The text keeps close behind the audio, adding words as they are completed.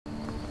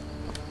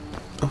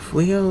Off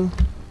we go.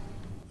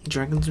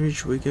 Dragon's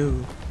Ridge we go.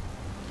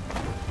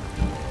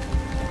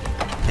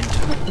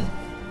 Enter.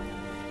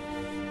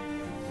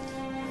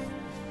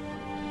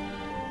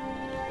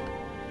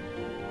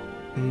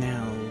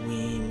 Now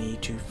we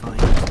need to find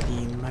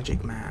the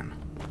magic man.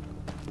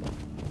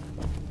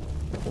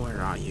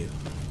 Where are you?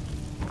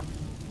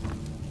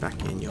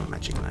 Back in your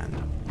magic land.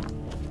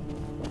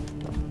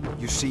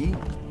 You see?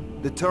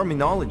 The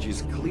terminology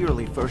is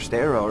clearly First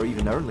Era or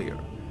even earlier.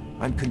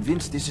 I'm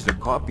convinced this is a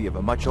copy of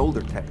a much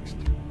older text.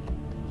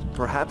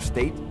 Perhaps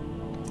date...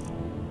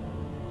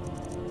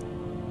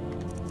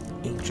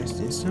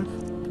 Interesting stuff.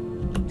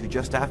 to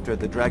just after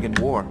the Dragon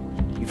War.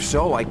 If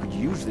so, I could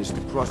use this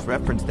to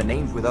cross-reference the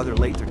names with other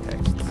later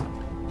texts.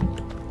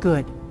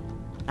 Good.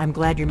 I'm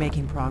glad you're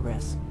making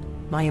progress.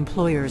 My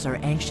employers are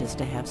anxious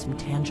to have some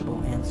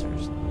tangible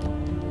answers.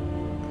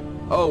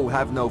 Oh,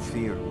 have no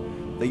fear.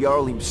 The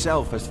Jarl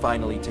himself has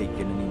finally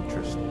taken an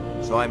interest,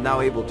 so I'm now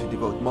able to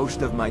devote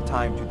most of my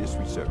time to this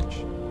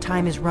research.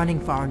 Time is running,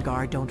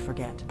 Farengar, don't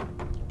forget.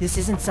 This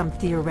isn't some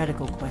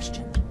theoretical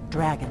question.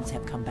 Dragons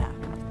have come back.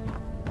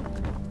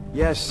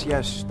 Yes,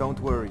 don't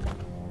worry.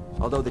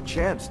 Although the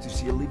chance to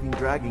see a living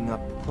dragon up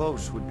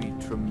close would be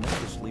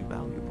tremendously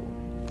valuable.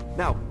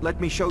 Now,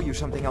 let me show you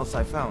something else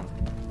I found.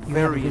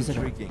 Very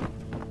intriguing.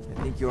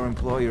 I think your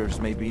employers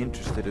may be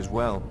interested as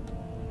well.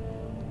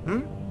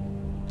 Hmm?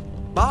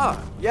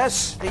 Ah,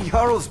 yes, the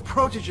Jarl's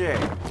protege.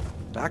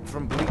 Back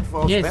from Bleak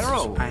Falls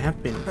Barrow. Yes, I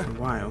have been for a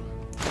while.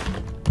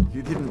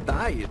 You didn't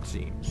die, it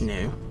seems.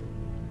 No.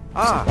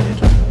 Ah,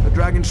 the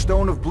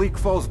Dragonstone of Bleak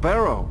Falls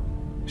Barrow.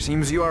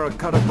 Seems you are a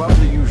cut above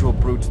the usual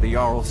brutes the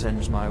Jarl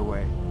sends my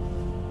way.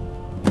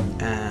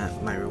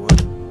 My reward.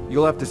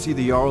 You'll have to see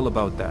the Jarl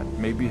about that.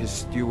 Maybe his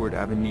steward,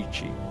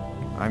 Avenici.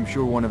 I'm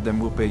sure one of them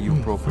will pay you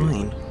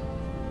appropriately.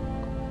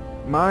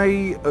 Fine. My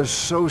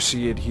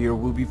associate here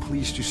will be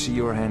pleased to see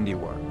your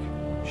handiwork.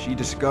 She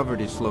discovered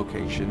its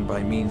location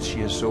by means she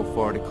has so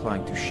far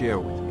declined to share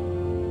with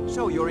me.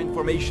 So your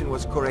information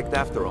was correct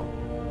after all.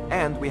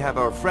 And we have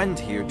our friend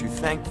here to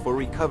thank for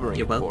recovering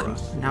You're it for welcome.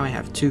 us. Now I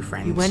have 2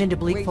 friends. You went into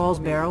Bleak Falls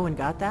Barrow and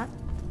got that?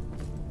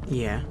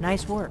 Yeah,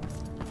 Nice work.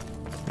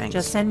 thanks.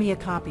 Just send me a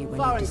copy when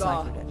you've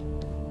deciphered it.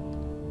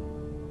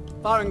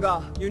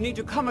 Farengar, you need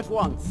to come at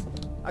once.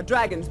 A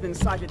dragon's been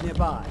sighted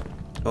nearby.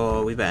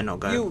 Oh, we better not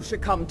go. You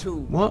should come too.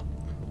 What?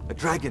 A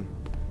dragon?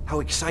 How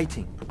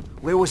exciting.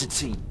 Where was it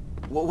seen?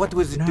 What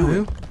was it No.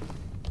 doing?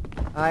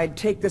 I'd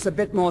take this a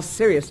bit more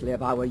seriously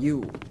if I were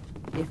you.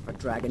 If a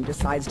dragon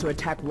decides to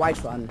attack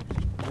Whiterun,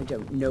 I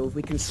don't know if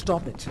we can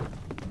stop it.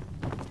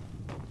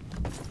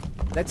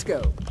 Let's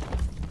go.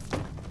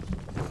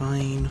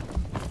 Fine.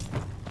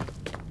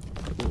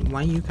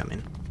 Why are you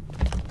coming?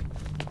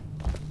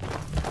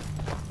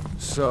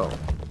 So,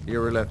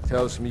 Irileth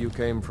tells me you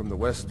came from the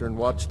Western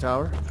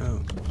Watchtower?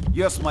 Oh.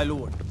 Yes, my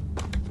lord.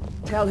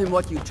 Tell him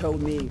what you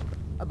told me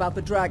about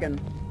the dragon.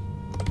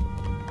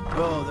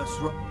 Oh, that's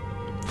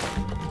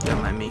right.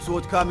 Don't mind me. So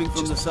it's coming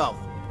from the south.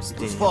 Just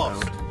It's in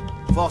fast. about-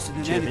 Faster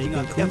than Do you have anything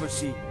anything I've cool? ever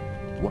seen.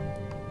 What?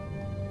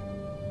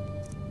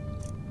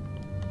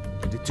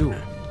 Did it do?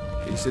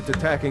 Is it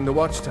attacking the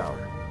Watchtower?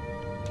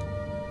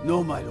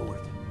 No, my lord.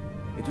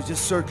 It was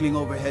just circling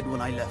overhead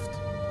when I left.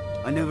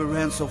 I never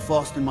ran so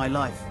fast in my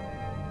life.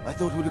 I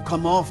thought it would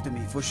come after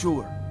me, for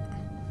sure.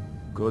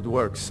 Good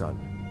work, son.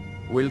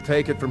 We'll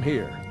take it from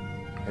here.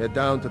 Head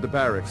down to the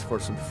barracks for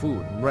some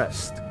food and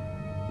rest.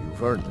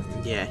 You've earned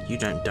it. Yeah, you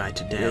don't die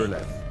today.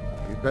 Irileth,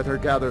 you'd better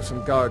gather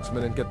some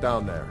guardsmen and get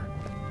down there.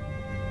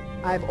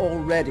 I've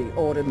already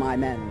ordered my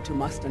men to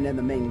muster near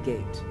the main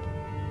gate.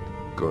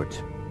 Good.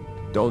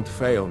 Don't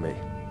fail me.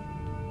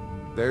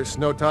 There's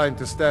no time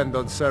to stand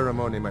on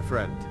ceremony, my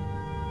friend.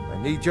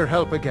 I need your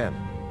help again.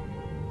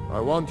 I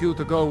want you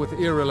to go with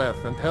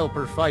Irileth and help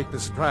her fight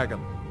this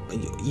dragon.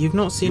 You've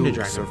not seen a You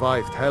dragon.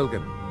 survived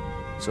Helgen,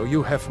 so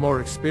you have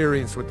more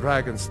experience with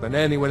dragons than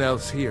anyone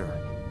else here.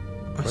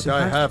 But I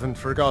surprised- haven't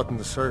forgotten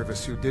the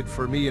service you did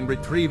for me in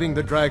retrieving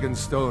the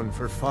Dragonstone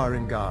for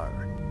Farengar.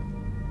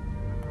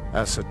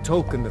 As a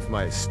token of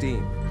my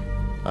esteem,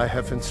 I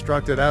have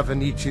instructed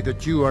Avenici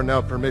that you are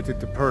now permitted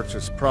to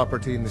purchase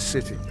property in the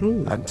city.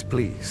 Ooh. And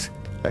please,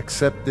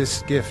 accept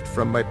this gift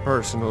from my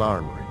personal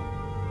armory.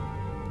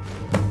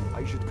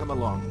 I should come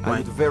along. I Why,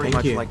 would very thank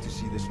much you. like to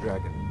see this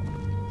dragon.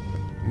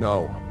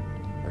 No,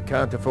 I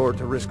can't afford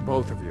to risk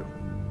both of you.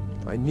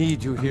 I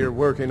need you here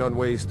working on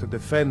ways to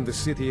defend the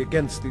city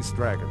against these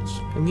dragons.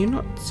 Have you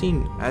not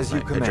seen As you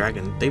a command.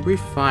 dragon? They breathe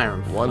fire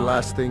and One fly.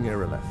 last thing,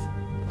 Irileth.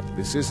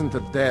 This isn't a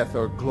death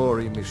or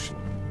glory mission.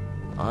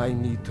 I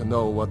need to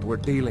know what we're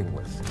dealing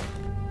with.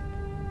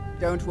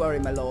 Don't worry,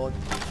 my lord.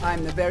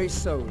 I'm the very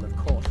soul of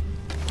caution.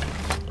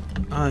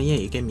 Oh yeah,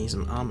 you gave me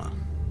some armor.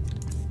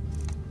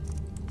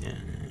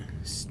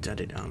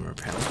 Studded armor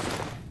apparel.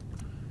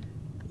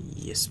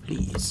 Yes,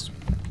 please.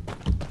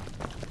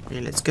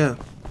 Okay, let's go.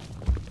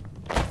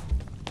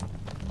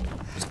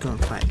 Let's go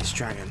and fight this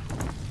dragon.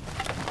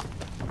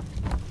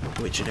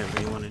 Which I don't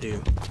really want to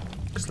do.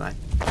 Because like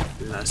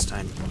last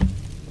time,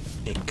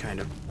 it kind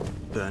of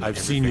burned I've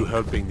seen you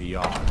everything. helping the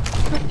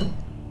Jarl.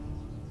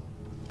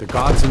 The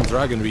gods in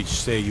Dragonreach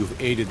say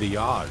you've aided the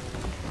Jarl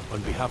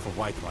on behalf of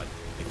Whiterun,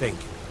 I think.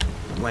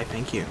 Why,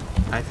 thank you.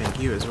 I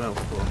thank you as well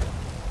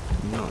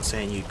for not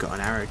saying you'd got an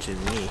arrow to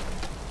the knee.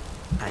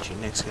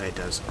 Actually, next guy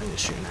does. I'm gonna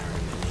shoot an arrow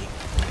in the knee.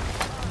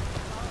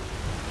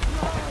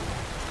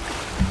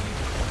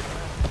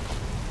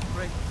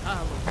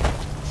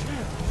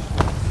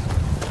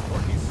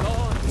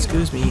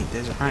 Excuse me,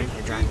 there's apparently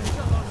a dragon.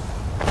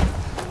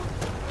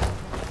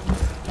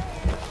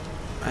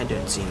 I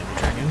don't see no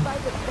dragon.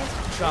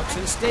 Chops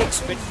and steaks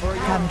fit for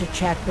you. Come to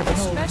chat with an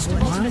old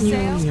Why are you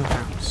in your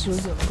house?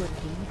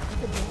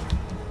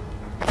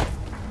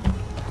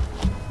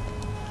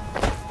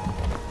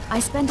 I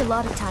spend a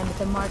lot of time at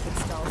the market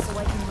stall so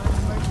I can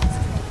learn merchants'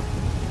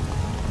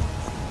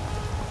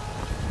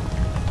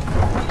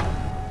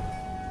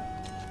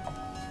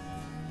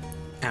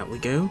 trade. Out we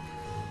go.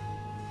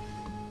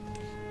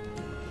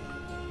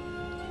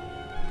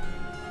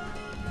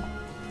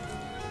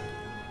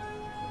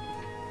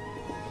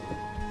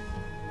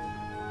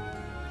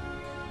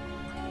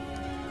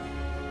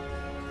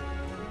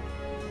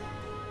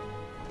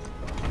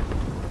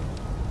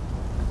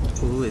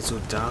 Ooh, it's all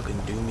dark and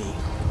doomy.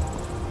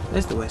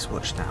 There's the West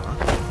Watchtower.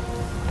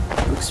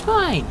 Looks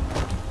fine.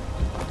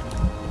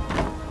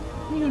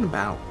 What are you on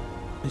about?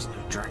 There's no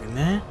dragon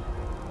there.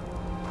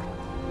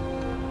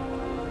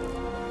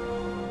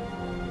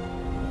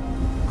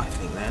 I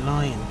think they're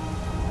lying.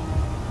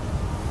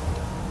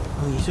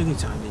 Oh, you took your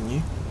time, didn't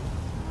you?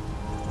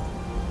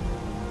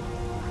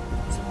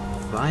 There's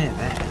fire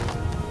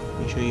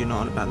there. You sure you're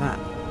not on about that?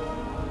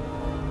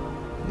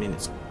 I mean,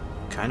 it's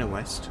kind of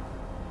west.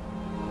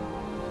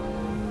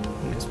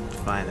 There's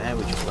fire there,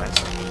 which is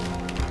west.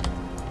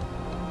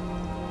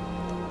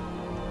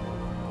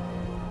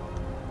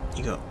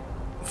 You got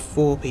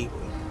 4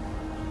 people.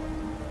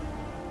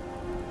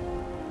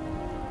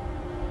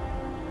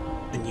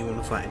 And you want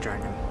to fight a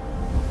dragon.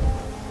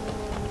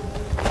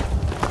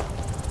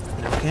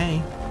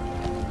 Okay.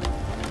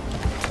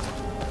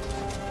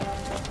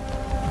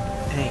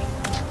 Hey.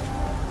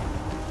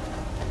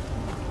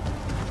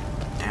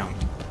 Ow.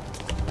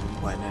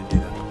 Why did I do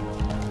that?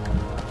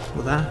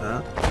 Well, that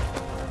hurt.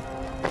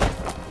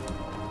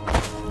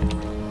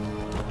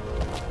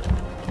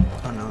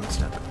 Oh no, I'm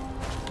stuck.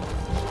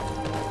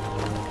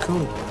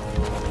 Cool.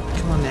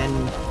 Come on then.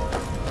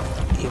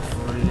 If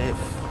we live.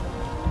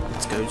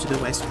 Let's go to the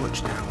West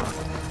Watchtower.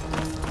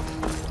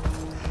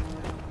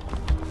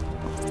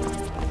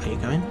 Are you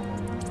going?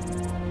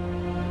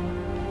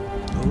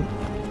 Oh,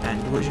 and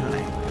what's your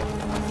name?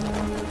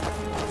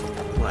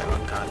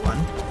 Whiterun Guard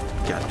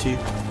 1, Guard 2,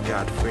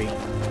 Guard 3,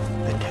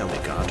 and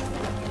Helmet Guard.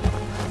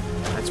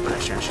 That's what I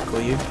should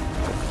call you.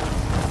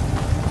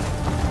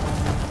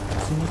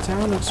 So the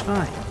tower looks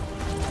fine.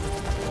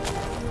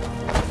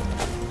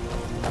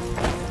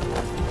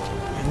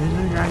 And there's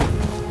no dragon.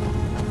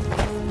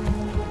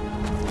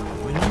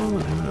 We don't know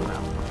what they're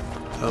about.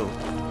 Oh.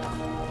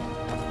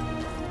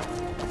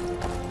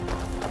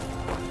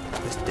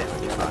 There's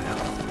definitely fire.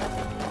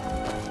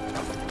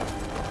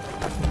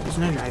 There's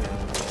no dragon.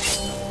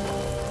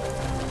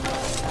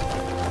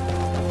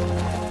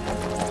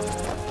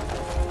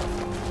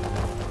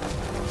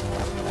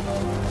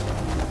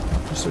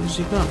 So where's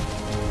he gone?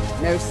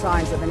 No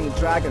signs of any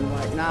dragon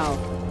right now,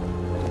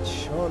 but it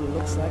sure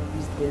looks like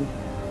he's been.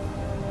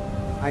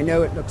 I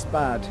know it looks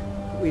bad.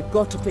 We've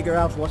got to figure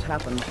out what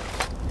happened,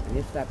 and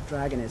if that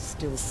dragon is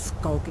still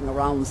skulking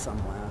around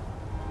somewhere.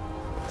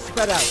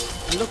 Spread out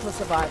and look for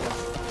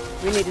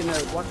survivors. We need to know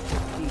what we're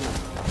dealing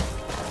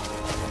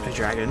with. A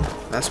dragon?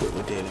 That's what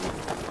we're dealing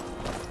with.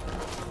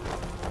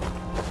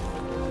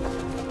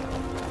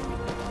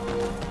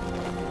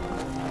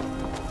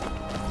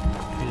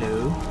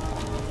 Hello?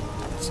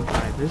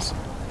 Survivors?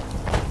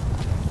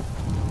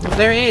 Oh,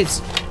 there it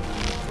is!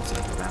 Let's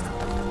take the banner.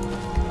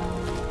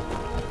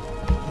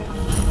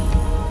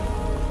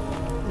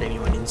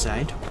 Anyone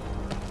inside?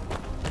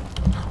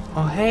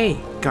 Oh hey!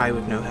 Guy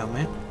with no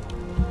helmet.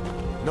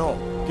 No,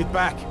 get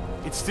back.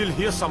 It's still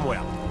here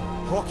somewhere.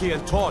 Rocky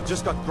and Todd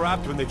just got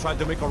grabbed when they tried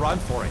to make a run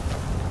for it.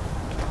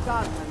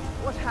 Jonathan,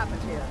 what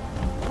happened here?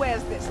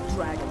 Where's this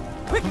dragon?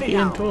 Quickly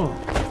Ian now! Tor.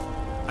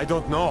 I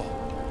don't know.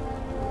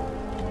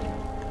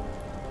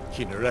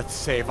 Kinneret,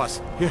 save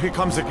us. Here he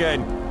comes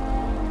again.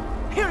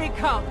 Here he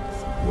comes!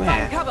 Where?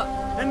 Find cover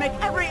and make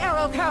every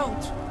arrow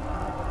count!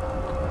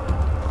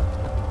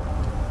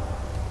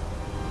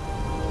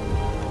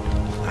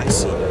 I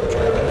see no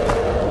dragon.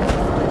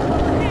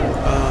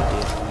 Oh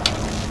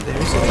dear.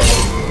 There is a dragon.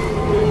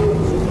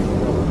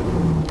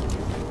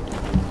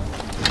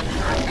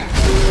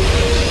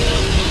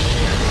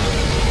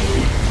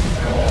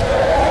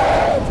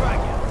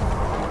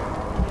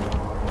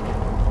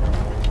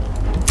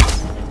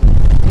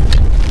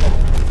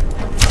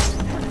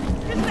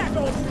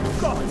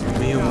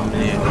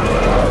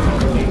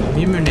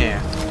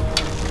 Millionaire.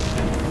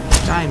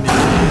 Die,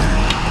 millionaire.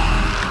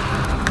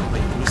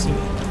 Wait, can you see me?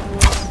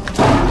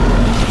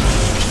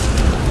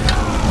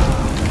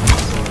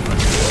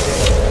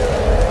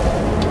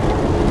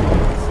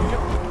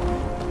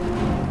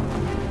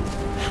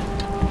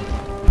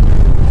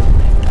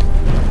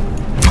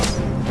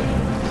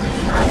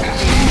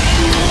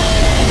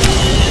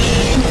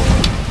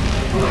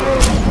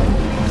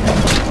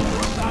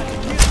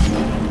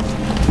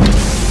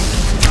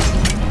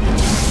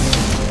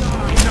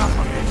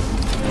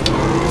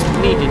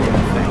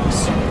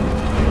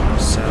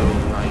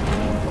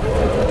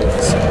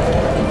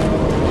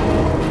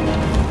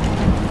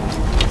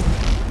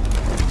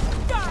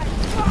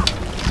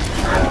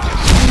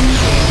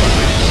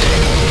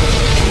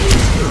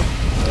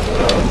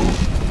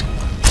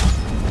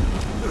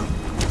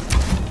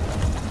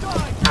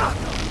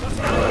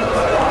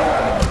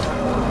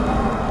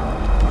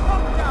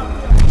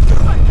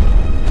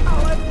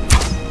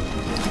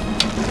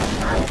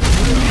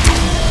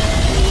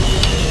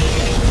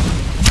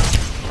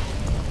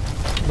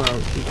 Well,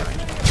 he died.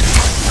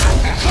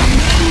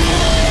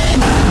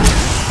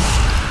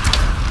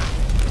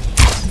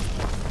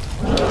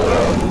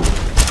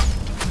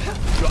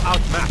 You're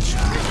outmatched.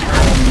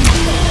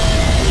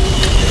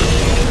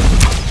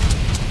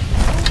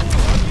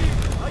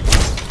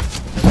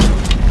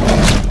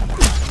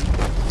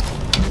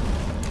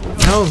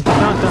 No, he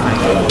can't die.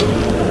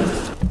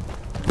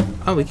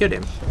 Oh, we killed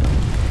him.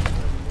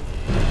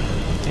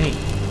 Hey,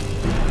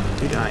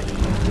 who died? Did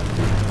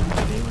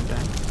anyone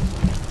die?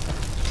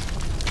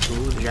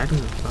 Ooh, the dragon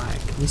was fire.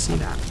 Can you see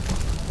that?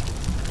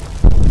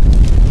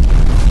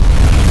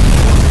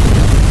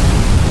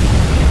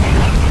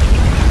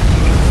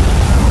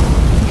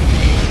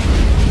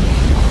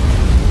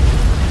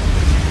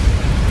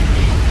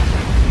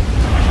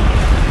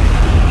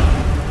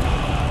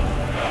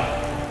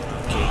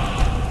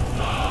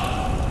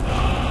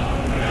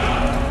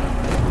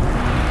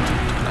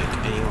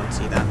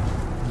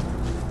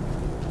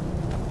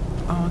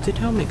 Did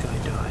Helmet Guy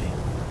die?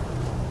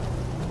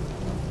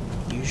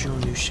 Use your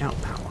new shout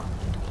power.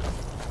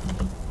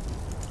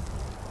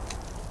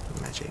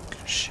 Magic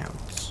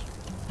shouts.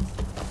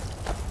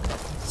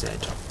 Z.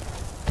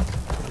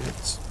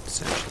 Let's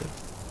search them.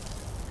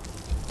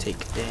 Take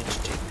that,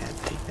 take that,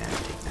 take that,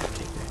 take that,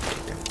 take that,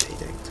 take that, take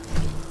that.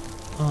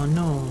 Oh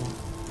no.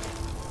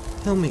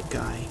 Helmet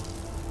Guy.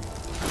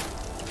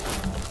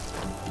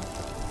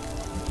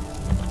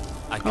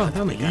 I can't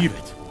believe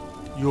it.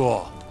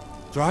 You're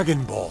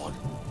Dragonborn.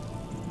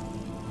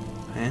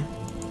 Eh?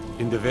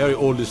 In the very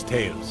oldest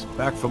tales,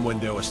 back from when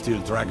there were still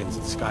dragons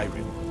in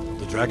Skyrim,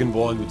 the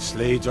Dragonborn would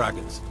slay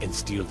dragons and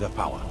steal their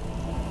power.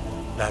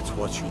 That's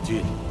what you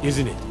did,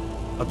 isn't it?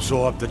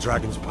 Absorb the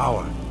dragon's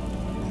power.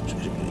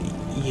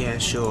 Yeah,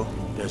 sure.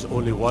 There's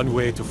only one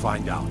way to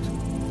find out.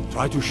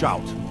 Try to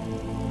shout.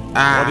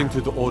 According to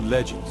the old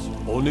legends,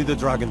 only the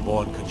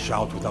Dragonborn can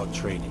shout without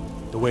training,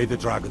 the way the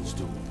dragons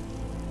do.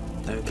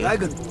 Okay.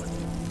 Dragonborn?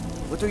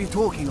 What are you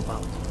talking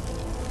about?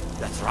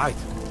 That's right.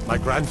 My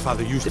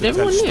grandfather used to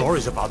tell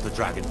stories about the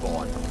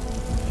Dragonborn.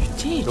 You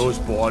did? Those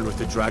born with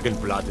the dragon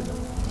blood in them.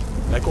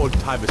 Like old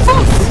Tiber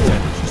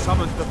Septim, she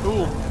summoned the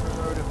boom.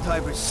 Never heard of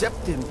Tiber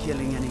Septim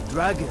killing any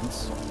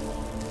dragons.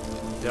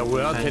 There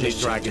weren't any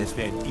dragons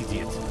then,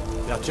 idiot.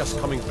 They're just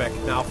coming back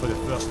now for the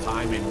first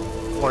time in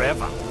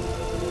forever.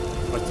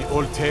 But the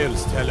old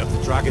tales tell of the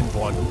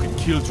Dragonborn who can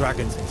kill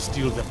dragons and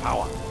steal their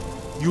power.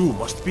 You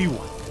must be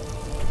one.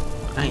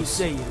 Nice. You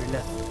say you're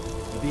left.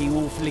 You're being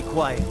awfully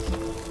quiet.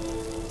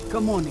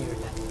 Come on, Ireland.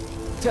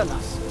 Tell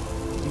us,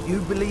 do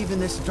you believe in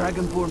this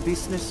Dragonborn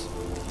business?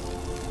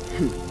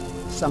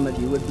 Some of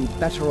you would be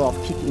better off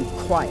keeping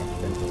quiet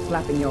than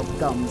flapping your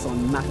gums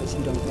on matters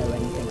you don't know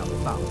anything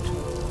about.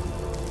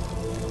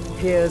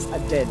 Here's a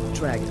dead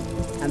dragon,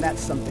 and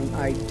that's something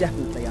I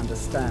definitely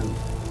understand.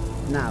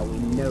 Now we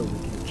know we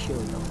can kill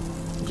them.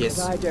 Yes.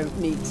 But I don't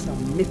need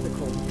some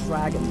mythical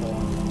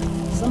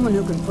Dragonborn. Someone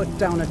who can put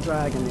down a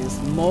dragon is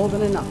more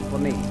than enough for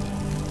me.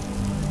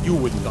 You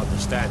wouldn't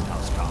understand,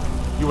 Housecarl.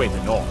 You ain't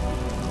the norm.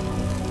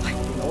 I've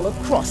been all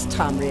across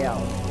Tamriel.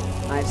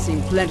 I've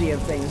seen plenty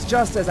of things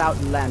just as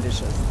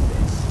outlandish as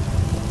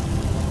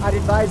this. I'd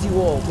advise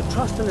you all to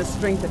trust in the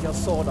strength of your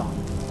sword arm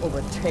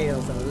over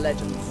tales and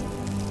legends.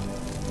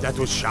 That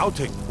was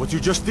shouting, what you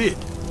just did.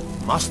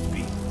 Must be.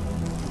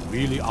 You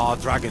really are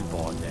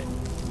Dragonborn, then.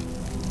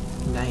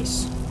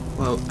 Nice.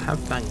 Well, have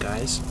fun,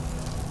 guys.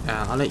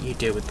 I'll let you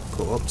deal with the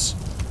corpse.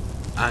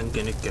 I'm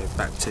gonna go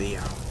back to the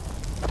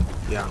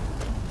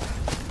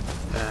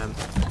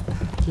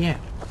yeah.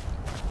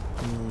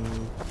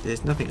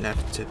 There's nothing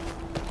left to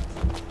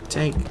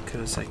take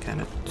because I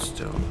kind of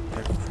stole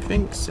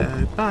everything, so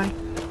bye.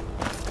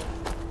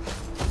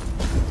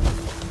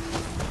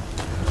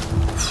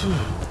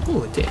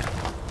 Oh dear.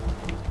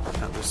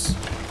 That was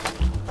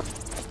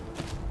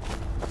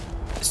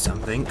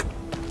something.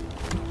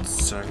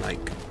 So,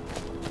 like,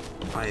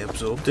 I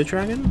absorbed the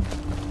dragon?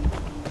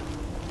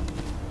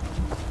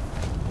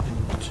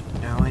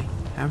 And now I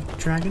have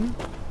dragon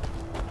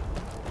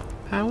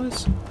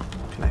powers?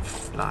 Can I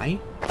fly?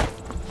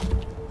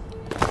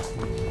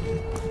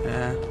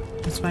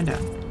 Let's find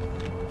out.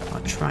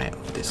 I'll try it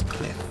off this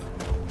cliff.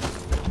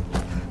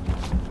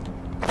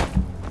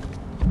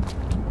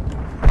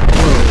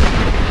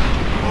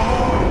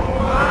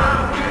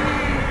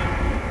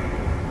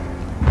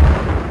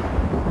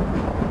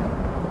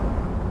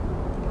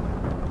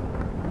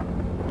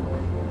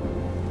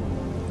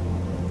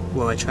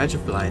 Well, I tried to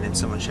fly and then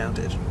someone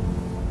shouted.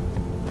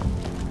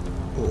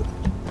 Or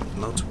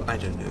multiple, I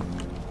don't know.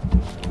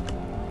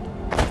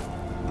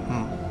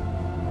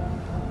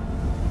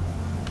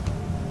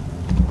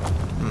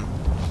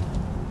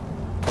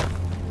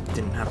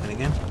 Didn't happen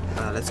again.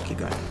 Let's keep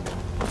going.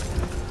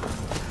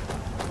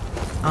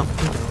 Up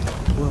we go.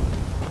 Whoa.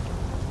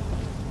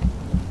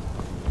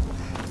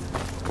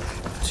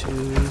 To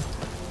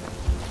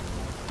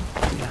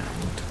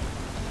land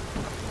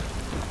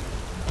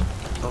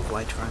of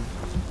Whiterun.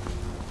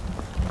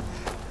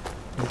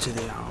 Into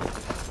the owl.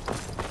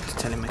 To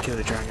tell him I killed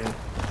a dragon, and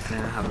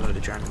then I have a load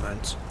of dragon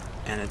bones,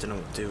 and I don't know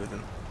what to do with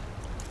them.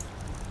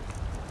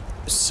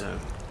 So,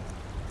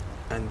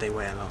 and they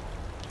weigh a lot.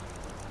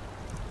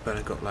 But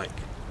I got like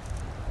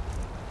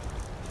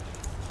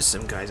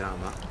some guy's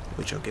armor,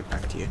 which I'll give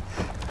back to you.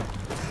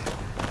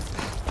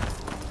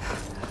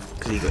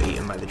 Because he got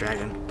eaten by the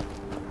dragon.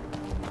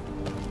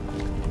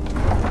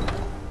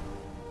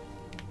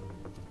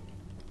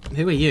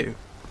 Who are you?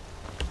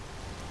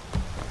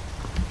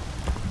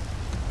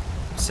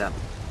 What's up?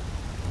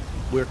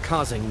 We're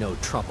causing no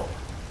trouble.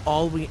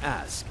 All we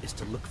ask is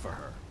to look for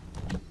her.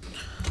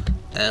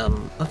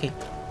 Okay.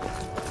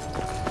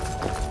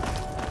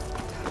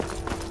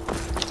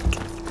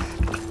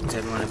 Is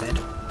everyone in bed?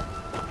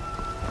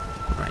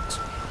 Right.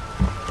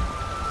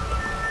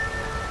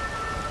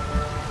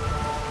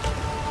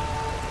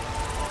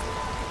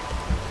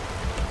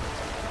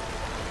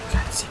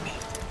 Can't see me.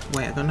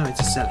 Wait, I got nowhere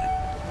to sell it.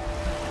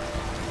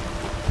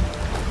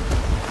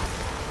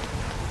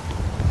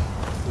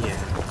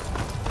 Yeah.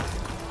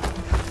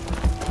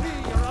 We,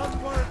 your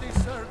unworthy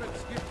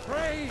servants, give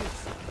praise,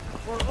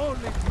 for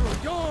only through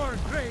your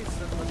grace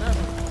and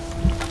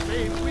benevolence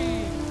may we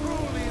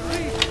truly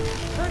reach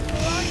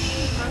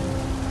enlightenment.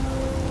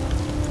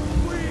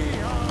 We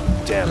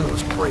are... Damn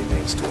those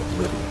Greymanes to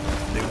oblivion.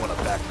 They want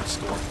to back the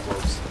storm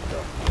close. They'll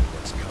know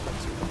what's coming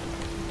to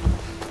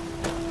them.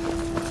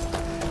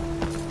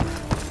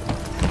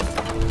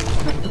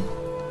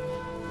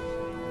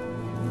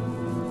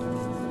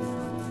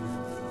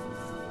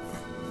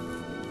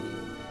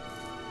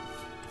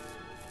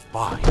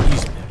 By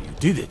Ismail, you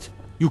did it.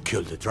 You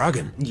killed the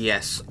dragon.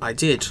 Yes, I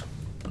did.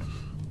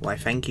 Why,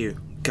 thank you,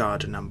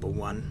 guard number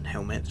 1,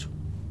 Helmet.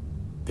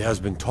 There has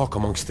been talk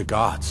amongst the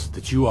guards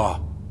that you are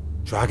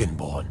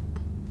Dragonborn.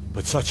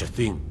 But such a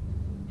thing,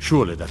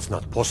 surely that's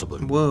not possible.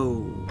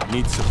 Whoa.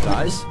 Need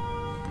supplies?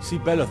 See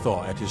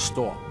Bellathor at his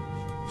store.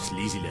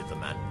 Sleazy little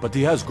man, but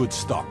he has good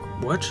stock.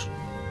 What?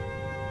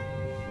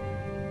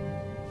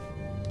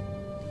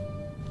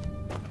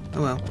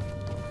 Oh well.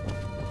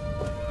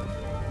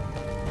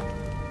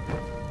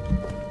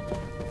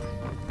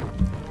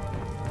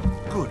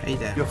 Good. Hey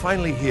there. You're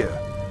finally here.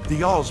 The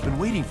Jarl's been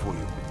waiting for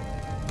you.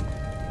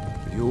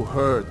 You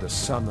heard the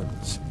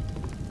summons.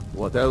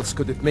 What else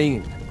could it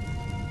mean?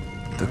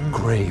 The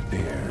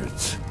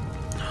Greybeards.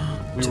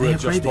 We Do were they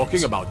have just grey talking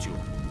beards? about you.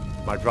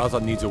 My brother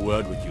needs a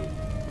word with you.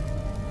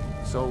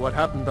 So what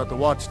happened at the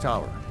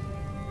watchtower?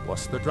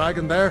 Was the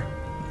dragon there?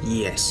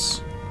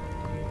 Yes.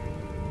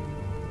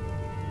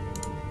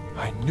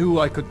 I knew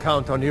I could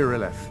count on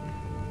Irileth.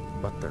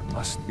 But there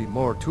must be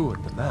more to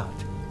it than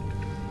that.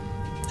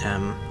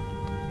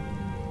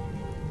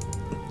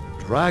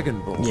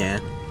 Dragonborn? Yeah,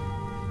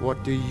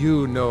 What do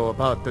you know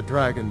about the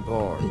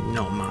Dragonborn?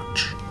 not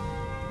much.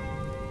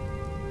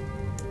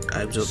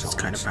 I absorb this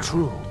kind of it's power.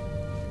 true.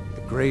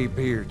 The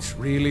Greybeards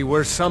really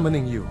were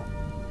summoning you.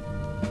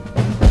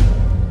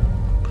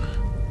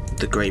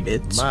 The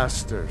Greybeards.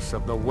 Masters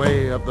of the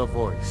Way of the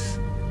Voice.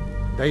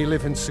 They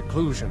live in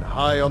seclusion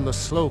high on the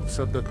slopes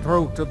of the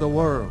throat of the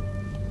world.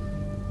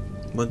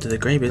 What do the The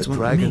Greybeards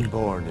want from me?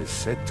 Dragonborn is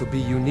said to be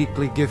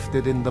uniquely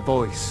gifted in the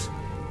voice.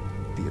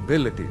 The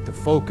ability to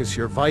focus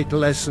your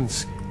vital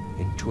essence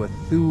into a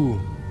thum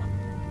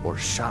or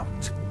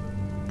shout.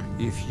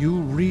 If you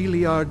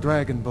really are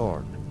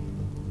Dragonborn,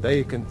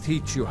 they can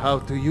teach you how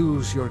to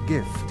use your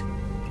gift.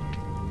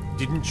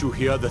 Didn't you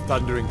hear the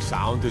thundering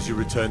sound as you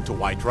returned to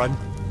Whiterun?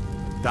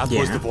 That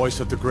was Yeah. the voice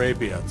of the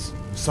Greybeards,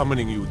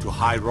 summoning you to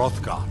High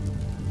Hrothgar.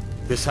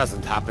 This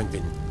hasn't happened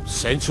in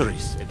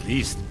centuries, at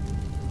least.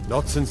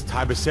 Not since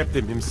Tiber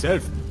Septim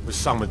himself was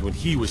summoned when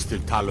he was still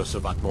Talos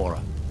of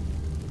Atmora.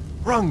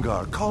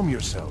 Hrongar, calm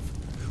yourself.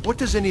 What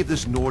does any of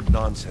this Nord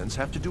nonsense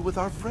have to do with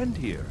our friend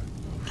here?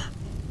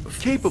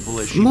 Capable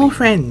as she More may-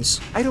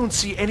 friends. I don't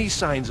see any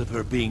signs of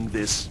her being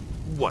this,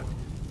 what,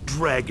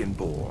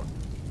 Dragonborn.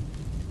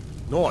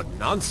 Nord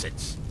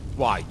nonsense.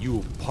 Why,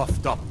 you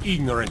puffed up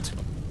ignorant.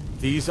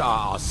 These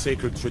are our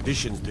sacred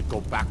traditions that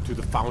go back to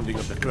the founding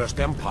of the First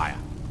Empire.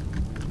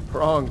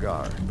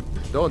 Hrongar,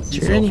 don't be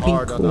Is there so anything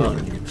hard on cool our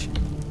in it? kitchen.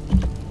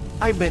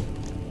 I meant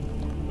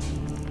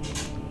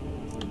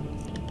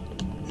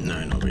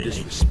No, not really.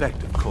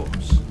 disrespect, of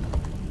course.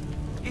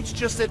 It's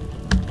just that...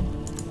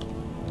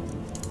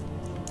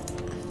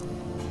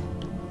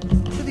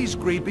 What do these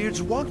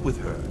Greybeards want with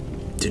her?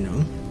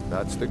 Dunno.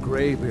 That's the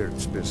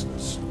Greybeard's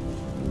business,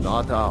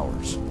 not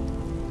ours.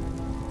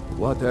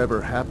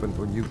 Whatever happened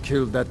when you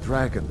killed that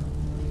dragon,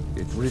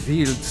 it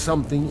revealed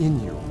something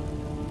in you,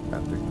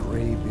 and the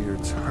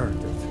Greybeards heard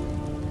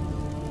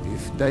it.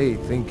 If they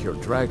think you're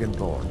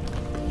Dragonborn,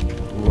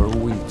 who are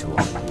we to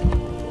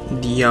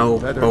argue? Yo,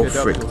 Better head up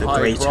Ulfric to the High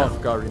Greater.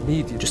 Hrothgar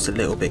immediately. Just a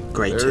little bit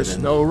greater There's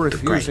than no the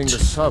refusing Great.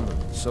 the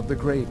summons of the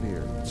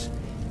Greybeards.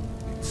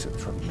 It's a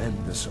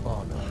tremendous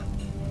honor.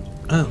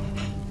 Oh,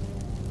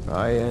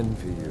 I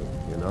envy you,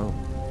 you know.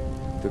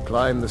 To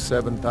climb the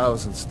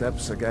 7,000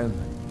 steps again.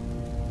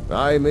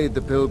 I made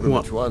the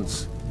pilgrimage What?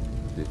 once.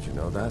 Did you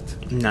know that?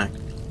 no.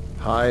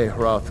 High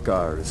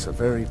Hrothgar is a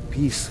very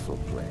peaceful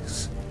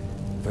place.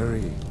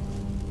 Very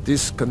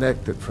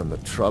disconnected from the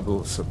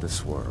troubles of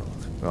this world.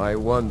 I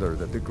wonder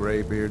that the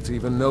Greybeards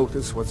even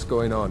notice what's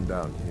going on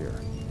down here.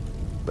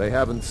 They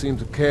haven't seemed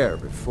to care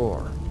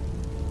before.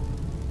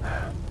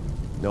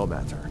 No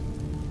matter.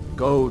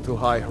 Go to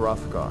High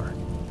Hrothgar.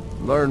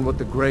 Learn what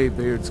the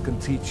Greybeards can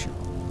teach you.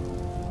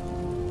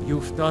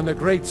 You've done a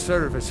great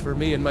service for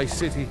me and my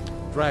city,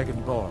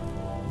 Dragonborn.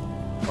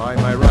 By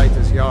my right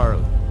as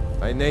Jarl,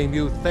 I name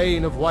you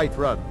Thane of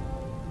Whiterun.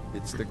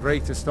 It's the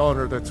greatest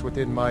honor that's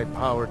within my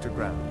power to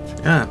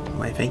grant. Ah,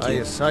 why thank I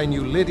you. assign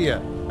you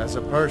Lydia as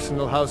a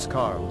personal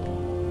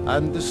housecarl,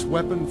 and this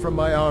weapon from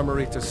my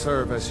armory to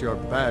serve as your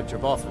badge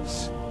of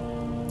office.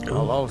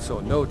 I'll also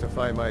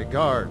notify my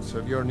guards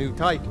of your new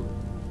title.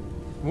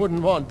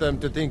 Wouldn't want them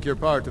to think you're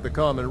part of the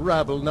common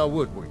rabble, now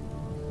would we?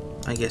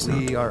 I guess not.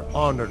 We are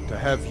honored to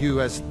have you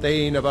as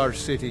Thane of our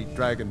city,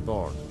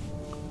 Dragonborn.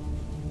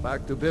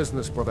 Back to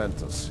business,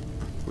 Proventus.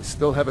 We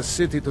still have a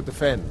city to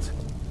defend.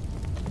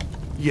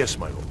 Yes,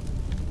 my lord.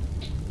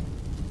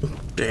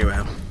 Very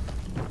well.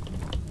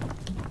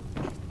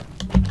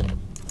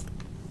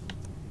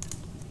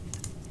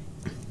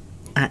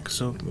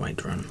 Axe of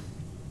Whiterun.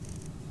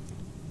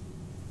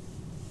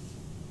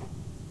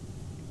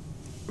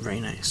 Very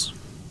nice.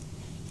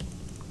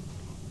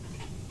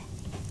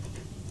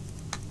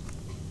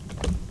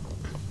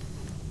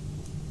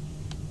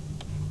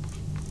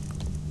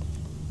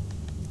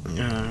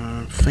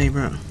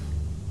 Favorite.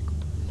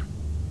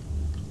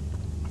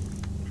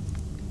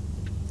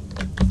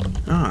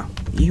 Ah,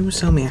 you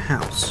sell me a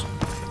house.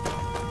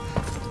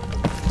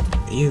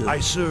 You. I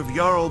serve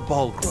Jarl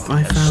Balgruuf.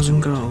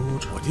 5,000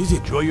 gold. What is it?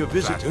 Enjoy your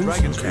visit,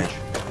 Okay.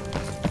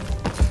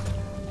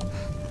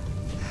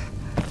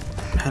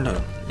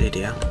 Hello,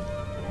 Lydia.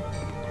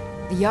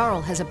 The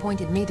Jarl has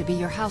appointed me to be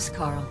your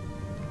housecarl.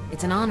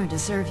 It's an honor to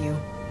serve you.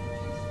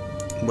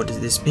 What does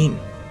this mean?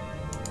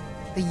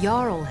 The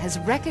Jarl has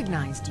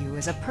recognized you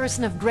as a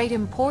person of great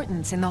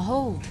importance in the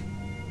Hold.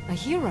 A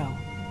hero.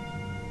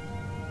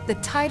 The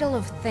title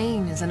of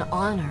Thane is an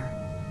honor,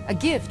 a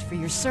gift for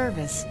your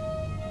service.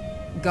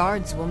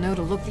 Guards will know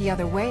to look the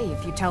other way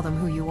if you tell them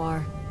who you are.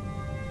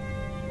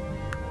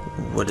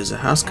 What does a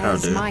housecarl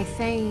As do? my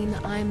Thane,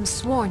 I'm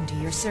sworn to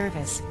your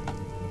service.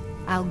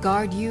 I'll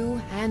guard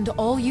you and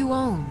all you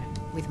own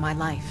with my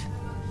life.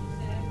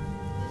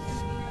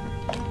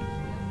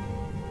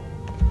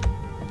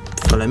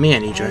 Follow me, I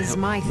need your As help.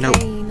 my No.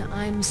 Thane,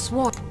 I'm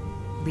sworn.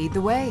 Lead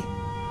the way.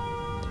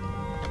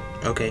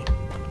 Okay.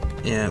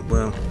 Yeah,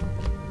 well,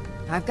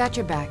 I've got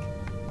your back.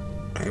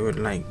 I would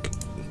like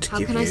to How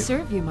give can you... I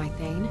serve you, my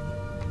Thane?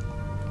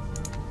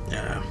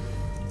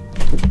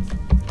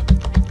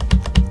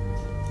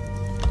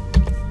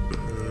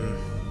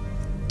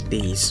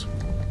 These.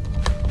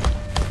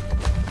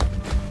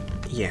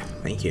 Yeah,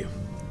 thank you.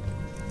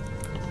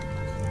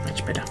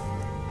 Much better.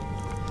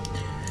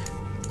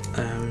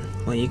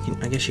 Well, you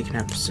can. I guess you can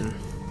have some.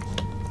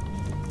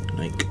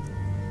 Like,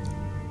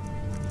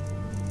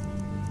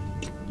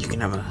 you can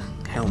have a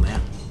helmet.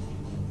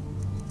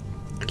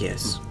 I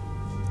guess.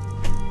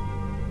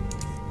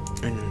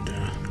 And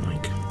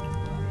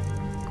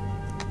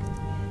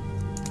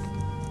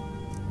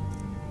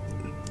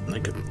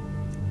like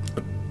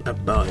a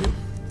bow.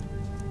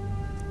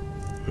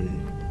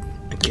 And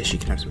I guess you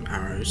can have some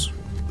arrows.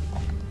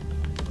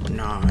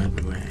 No,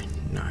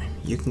 no,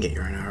 you can get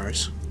your own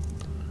arrows.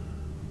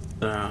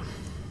 Oh,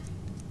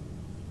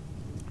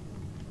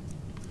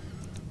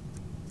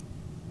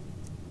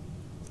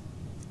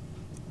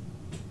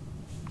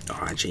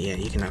 actually, yeah,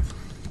 you can have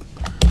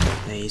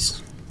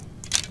these.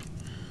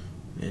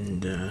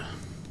 And,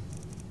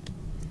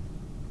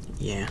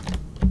 yeah,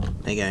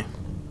 there you go.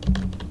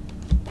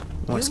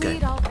 Let's go. You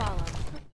lead, I'll follow.